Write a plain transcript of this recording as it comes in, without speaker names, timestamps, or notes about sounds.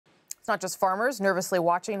not just farmers nervously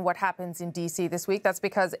watching what happens in D.C. this week. That's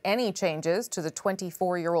because any changes to the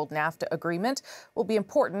 24-year-old NAFTA agreement will be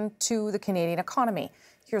important to the Canadian economy.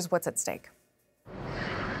 Here's what's at stake.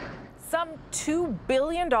 Some $2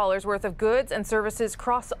 billion worth of goods and services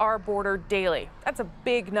cross our border daily. That's a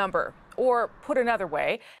big number. Or put another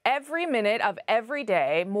way, every minute of every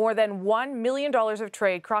day, more than $1 million of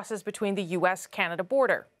trade crosses between the U.S.-Canada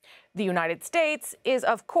border. The United States is,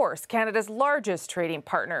 of course, Canada's largest trading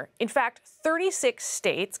partner. In fact, 36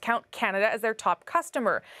 states count Canada as their top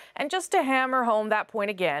customer. And just to hammer home that point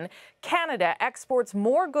again, Canada exports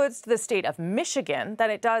more goods to the state of Michigan than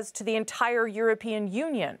it does to the entire European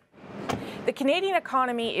Union. The Canadian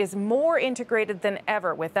economy is more integrated than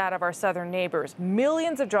ever with that of our southern neighbours.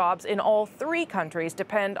 Millions of jobs in all three countries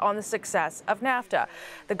depend on the success of NAFTA.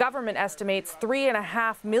 The government estimates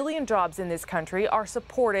 3.5 million jobs in this country are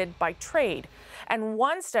supported by trade. And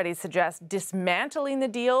one study suggests dismantling the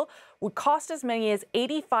deal would cost as many as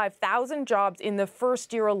 85,000 jobs in the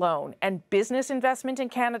first year alone, and business investment in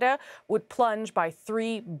Canada would plunge by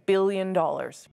 $3 billion.